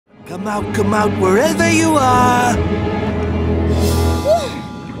Come out, wherever you are.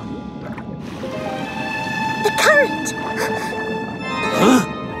 The current. Huh?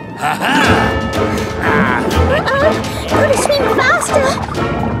 Ha-ha! Gotta swim faster.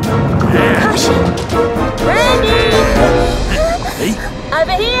 Caution. Ready. Hey.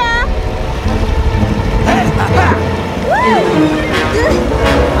 Over here.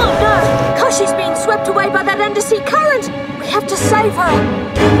 Oh no! Koshi's being swept away by that undersea current. We have to save her.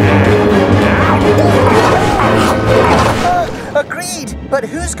 Agreed. But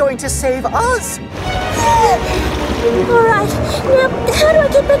who's going to save us? All right. Now, how do I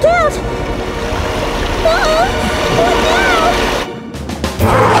get back out?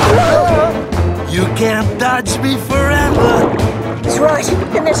 You can't dodge me forever. That's right.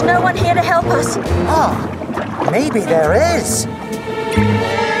 And there's no one here to help us. Maybe there is.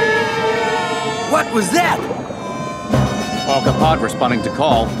 What was that? Orca pod responding to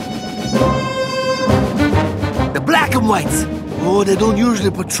call. The black and whites. Oh, they don't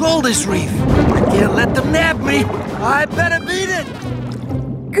usually patrol this reef. I can't let them nab me. I better beat it.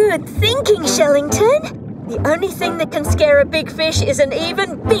 Good thinking, Shellington. The only thing that can scare a big fish is an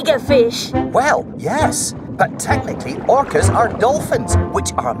even bigger fish. Well, yes. But technically, orcas are dolphins,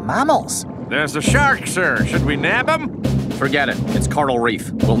 which are mammals. There's a shark, sir. Should we nab him? Forget it. It's coral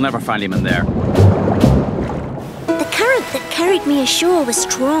reef. We'll never find him in there. The current that carried me ashore was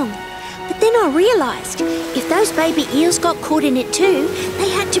strong. But then I realised, if those baby eels got caught in it too, they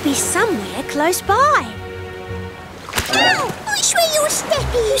had to be somewhere close by. Oh, I swear you were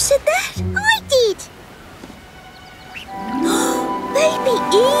stepping. You said that? I did. Baby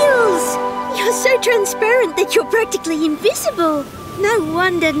eels! You're so transparent that you're practically invisible. No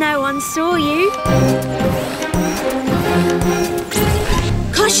wonder no one saw you.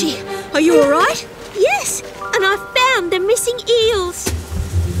 Koshi, are you all right? Yes, and I found the missing eels.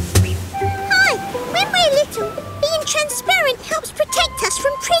 Hi, when we're little, being transparent helps protect us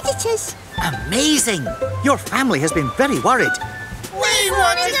from predators. Amazing! Your family has been very worried. We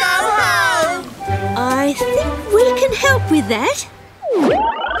want to go home! I think we can help with that.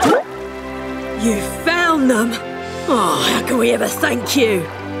 You found them! Oh, how can we ever thank you?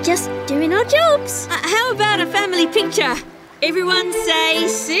 Just doing our jobs. How about a family picture? Everyone say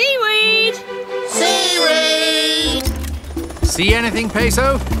seaweed! Seaweed! See anything,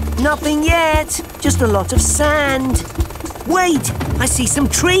 Peso? Nothing yet. Just a lot of sand. Wait, I see some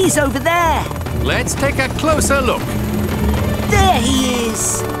trees over there. Let's take a closer look. There he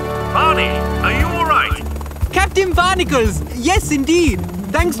is. Barney, are you all right? Captain Barnacles! Yes, indeed.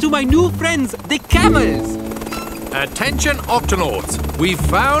 Thanks to my new friends, the camels. Attention, Octonauts. We've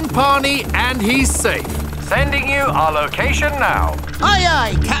found Barney and he's safe. Sending you our location now. Aye,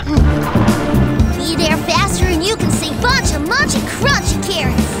 aye, Captain. Be there faster and you can see bunch of munchy crunchy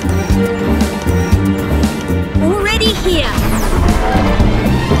carrots. Already here.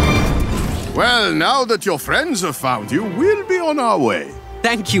 Well, now that your friends have found you, we'll be on our way.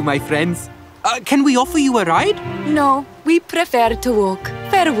 Thank you, my friends. Can we offer you a ride? No, we prefer to walk.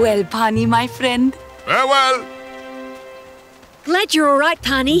 Farewell, Pani, my friend. Farewell. Glad you're all right,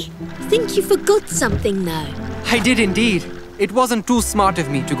 Pani. Think you forgot something, though. I did indeed. It wasn't too smart of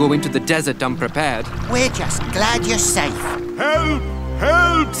me to go into the desert unprepared. We're just glad you're safe. Help!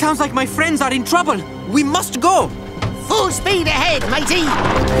 Help! Sounds like my friends are in trouble. We must go. Full speed ahead, matey!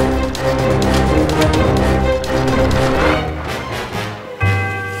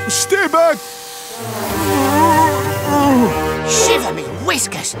 Stay back! Shiver me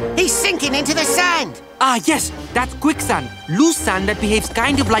whiskers! He's sinking into the sand! Ah, yes, that's quicksand. Loose sand that behaves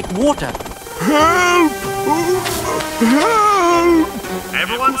kind of like water. Help! Help!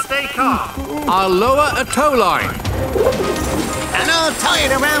 Everyone stay calm. I'll lower a tow line. And I'll tie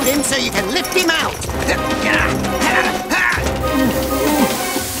it around him so you can lift him out!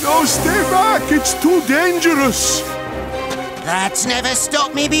 No, stay back! It's too dangerous! That's never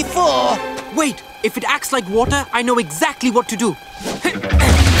stopped me before! Wait, if it acts like water, I know exactly what to do.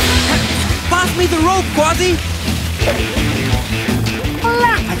 Pass me the rope, Quasi!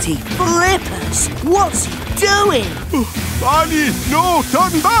 Flappity flippers! What's he doing? Barney, no!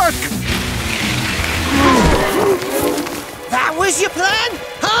 Turn back! That was your plan,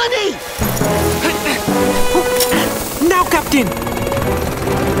 honey? Now, Captain!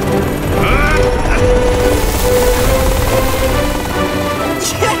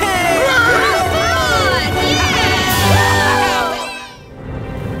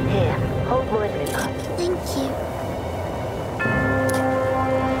 Thank you.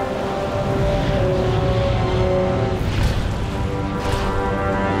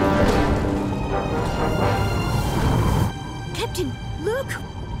 Captain, look!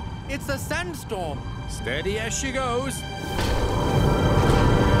 It's a sandstorm. Steady as she goes.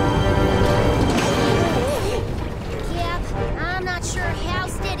 Yep, I'm not sure how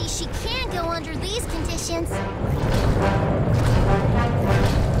steady she can go under these conditions.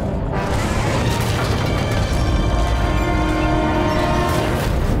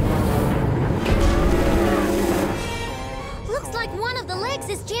 Looks like one of the legs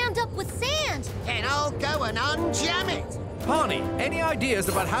is jammed up with sand. Then I'll go and unjam it. Barney, any ideas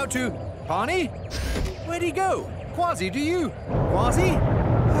about how to... Barney? Where'd he go? Quasi, do you? Quasi?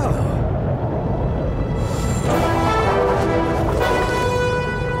 Oh.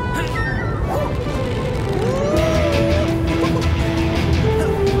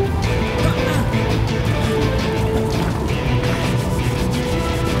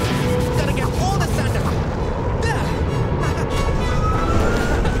 Gotta get all the sand out.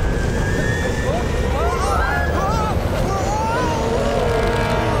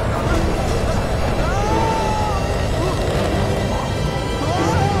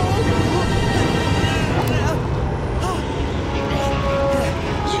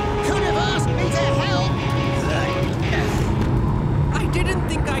 You could have asked me to help. I didn't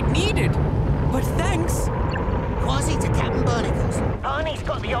think I'd need it, but thanks. Quasi to Captain Barnacles. Barney's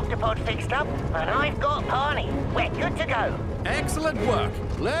got the octopod fixed up, and I've got Barney. We're good to go. Excellent work.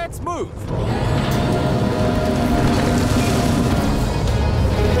 Let's move.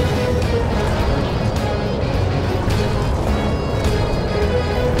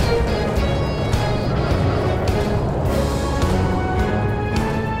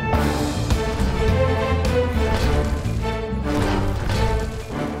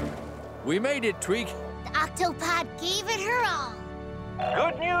 We made it, Tweak. The octopod gave it her all.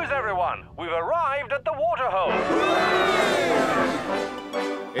 Good news, everyone. We've arrived at the waterhole.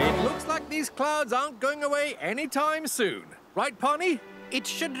 It looks like these clouds aren't going away anytime soon. Right, Barney? It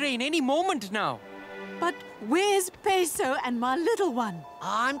should rain any moment now. But where's Peso and my little one?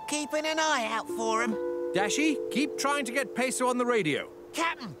 I'm keeping an eye out for him. Dashy, keep trying to get Peso on the radio.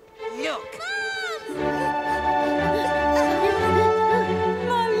 Captain, look.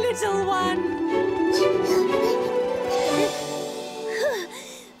 My little one.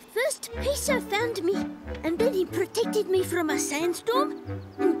 First, Peso found me, and then he protected me from a sandstorm,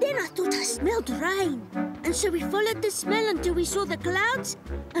 and then I thought I smelled rain. And so we followed the smell until we saw the clouds,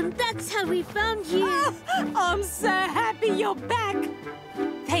 and that's how we found you. I'm so happy you're back.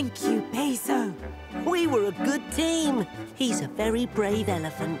 Thank you, Peso. We were a good team. He's a very brave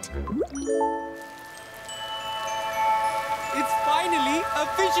elephant. It's finally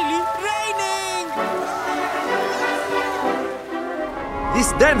officially raining!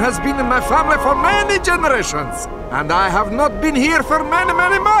 This den has been in my family for many generations, and I have not been here for many,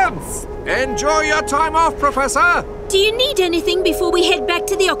 many months. Enjoy your time off, Professor. Do you need anything before we head back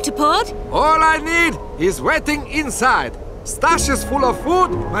to the octopod? All I need is waiting inside. Stashes full of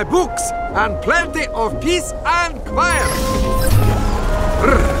food, my books, and plenty of peace and quiet.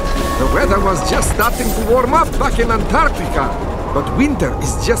 The weather was just starting to warm up back in Antarctica, but winter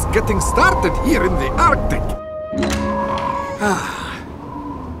is just getting started here in the Arctic.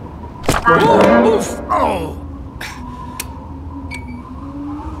 Oh, oof, oh.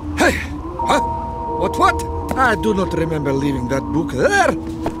 Hey, huh? What? I do not remember leaving that book there.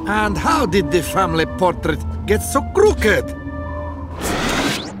 And how did the family portrait get so crooked?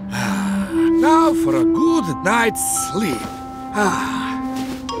 Now for a good night's sleep.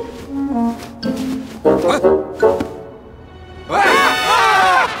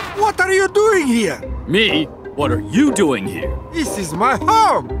 What are you doing here? Me? What are you doing here? This is my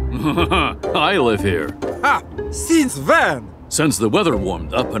home. I live here. Since when? Since the weather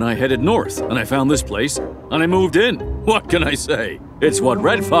warmed up and I headed north, and I found this place, and I moved in. What can I say? It's what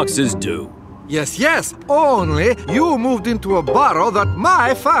red foxes do. Yes, only you moved into a burrow that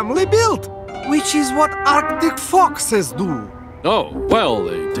my family built, which is what Arctic foxes do. Oh, well,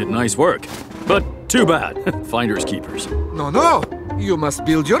 they did nice work. But too bad. Finders keepers. No, you must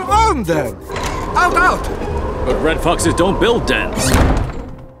build your own den. Out! But red foxes don't build dens.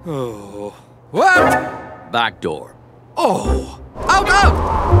 Oh. What? Back door. Oh! Out!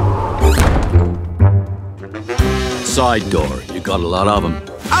 Side door. You got a lot of them.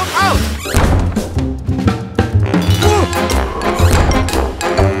 Out!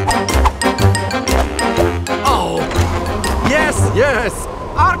 Oh! Yes!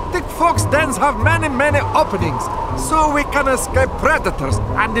 Arctic fox dens have many openings, so we can escape predators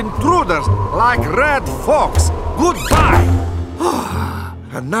and intruders like red fox. Goodbye!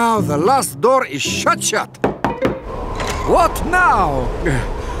 And now the last door is shut. What now?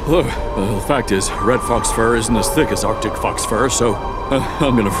 Look, the fact is, red fox fur isn't as thick as Arctic fox fur, so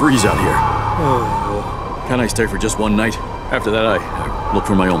I'm gonna freeze out here. Can I stay for just one night? After that, I look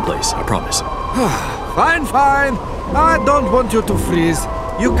for my own place, I promise. Fine, fine. I don't want you to freeze.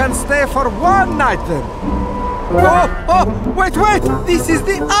 You can stay for one night then. Oh, wait! This is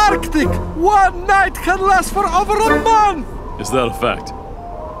the Arctic! One night can last for over a month! Is that a fact?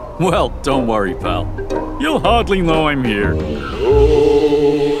 Well, don't worry, pal. You'll hardly know I'm here.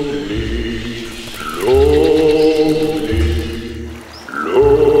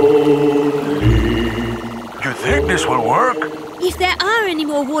 You think this will work? If there are any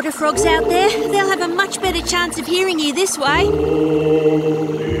more water frogs out there, they'll have a much better chance of hearing you this way.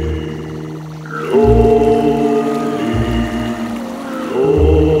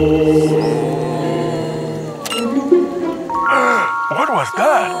 What was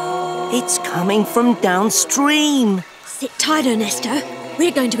that? It's coming from downstream. Sit tight, Ernesto.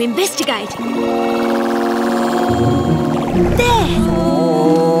 We're going to investigate. There!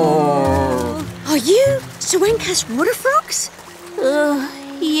 Are you Suenkas water frogs?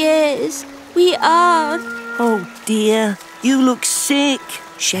 Yes, we are. Oh dear, you look sick.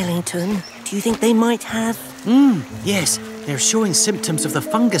 Shellington, do you think they might have... Yes, they're showing symptoms of the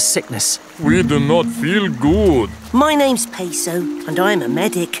fungus sickness. We do not feel good. My name's Peso, and I'm a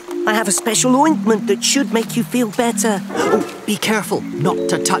medic. I have a special ointment that should make you feel better. Oh, be careful not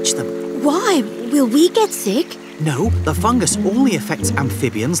to touch them. Why? Will we get sick? No, the fungus only affects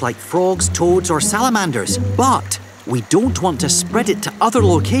amphibians like frogs, toads, or salamanders. But we don't want to spread it to other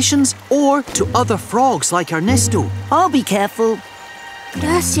locations or to other frogs like Ernesto. I'll be careful.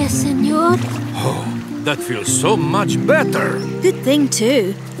 Gracias, senor. Oh, that feels so much better. Good thing,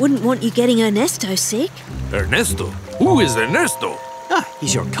 too. Wouldn't want you getting Ernesto sick. Ernesto? Who is Ernesto? Ah,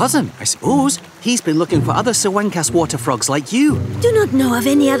 he's your cousin, I suppose. He's been looking for other Suenkas water frogs like you. Do not know of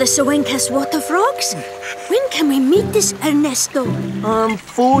any other Suenkas water frogs. When can we meet this Ernesto?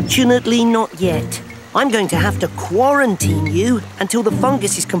 Unfortunately, not yet. I'm going to have to quarantine you until the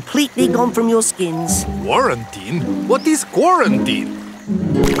fungus is completely gone from your skins. Quarantine? What is quarantine?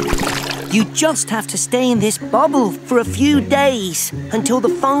 You just have to stay in this bubble for a few days until the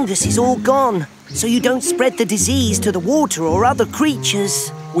fungus is all gone, so you don't spread the disease to the water or other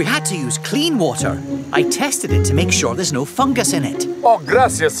creatures. We had to use clean water. I tested it to make sure there's no fungus in it. Oh,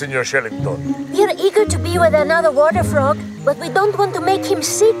 gracias, Senor Shellington. We're eager to be with another water frog, but we don't want to make him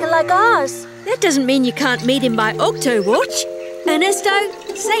sick like us. That doesn't mean you can't meet him by Octowatch. Ernesto,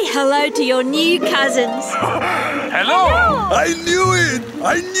 say hello to your new cousins. Hello! I knew it!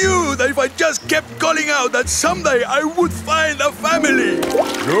 I knew that if I just kept calling out that someday I would find a family.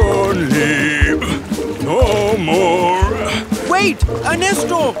 Don't leave. No more. Wait,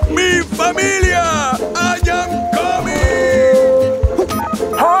 Ernesto! Mi familia! I am coming!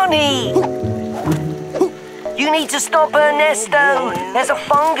 Honey! You need to stop Ernesto. There's a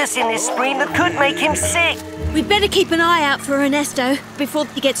fungus in this stream that could make him sick. We'd better keep an eye out for Ernesto before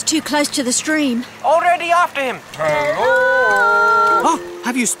he gets too close to the stream. Already after him. Oh,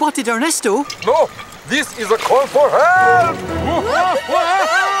 have you spotted Ernesto? No, this is a call for help.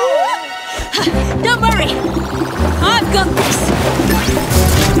 Don't worry. I've got this.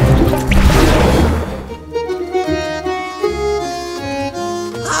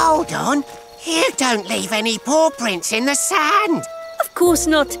 Hold on. You don't leave any paw prints in the sand. Of course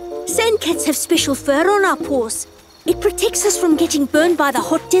not. Sandcats have special fur on our paws. It protects us from getting burned by the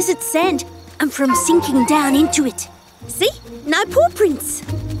hot desert sand and from sinking down into it. See? No paw prints.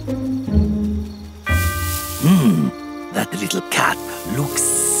 That little cat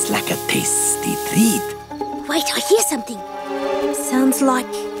looks like a tasty treat. Wait, I hear something. Sounds like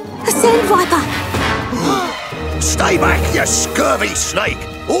a sand viper. Stay back, you scurvy snake,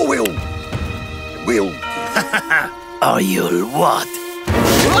 or we'll... or you'll what?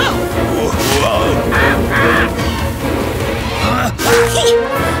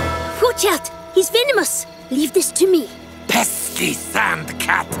 Watch out! He's venomous. Leave this to me. Pesky sand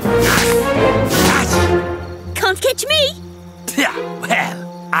cat. Can't catch me. Yeah,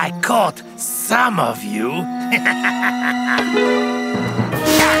 well, I caught some of you.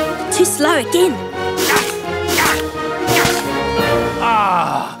 Too slow again.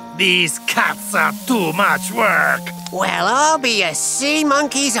 These cats are too much work. Well, I'll be a sea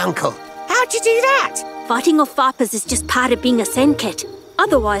monkey's uncle. How'd you do that? Fighting off vipers is just part of being a sandcat.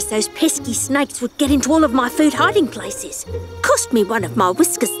 Otherwise, those pesky snakes would get into all of my food hiding places. Cost me one of my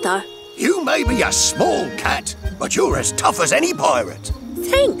whiskers, though. You may be a small cat, but you're as tough as any pirate.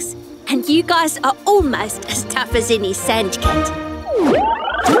 Thanks. And you guys are almost as tough as any sandcat.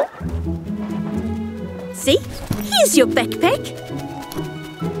 See? Here's your backpack.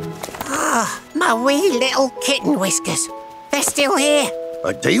 Ah, my wee little kitten whiskers. They're still here.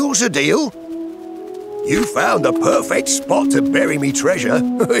 A deal's a deal. You found the perfect spot to bury me treasure.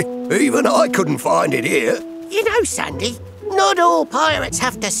 Even I couldn't find it here. You know, Sandy, not all pirates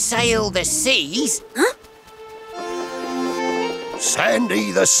have to sail the seas. Huh?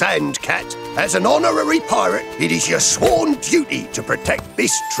 Sandy the Sand Cat, as an honorary pirate, it is your sworn duty to protect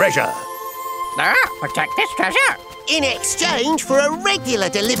this treasure. Protect this treasure? In exchange for a regular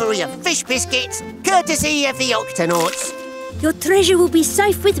delivery of fish biscuits, courtesy of the Octonauts. Your treasure will be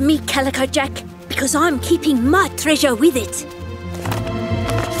safe with me, Calico Jack, because I'm keeping my treasure with it.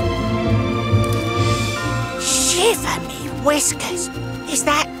 Shiver me whiskers. Is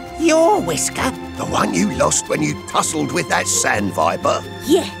that your whisker? The one you lost when you tussled with that sand viper?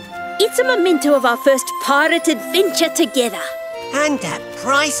 Yeah, it's a memento of our first pirate adventure together. And a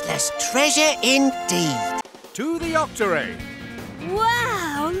priceless treasure indeed. To the Octoray.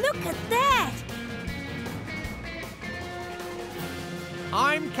 Wow, look at that!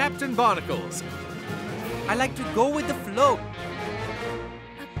 I'm Captain Barnacles. I like to go with the flow.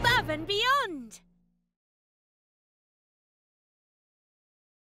 Above and beyond.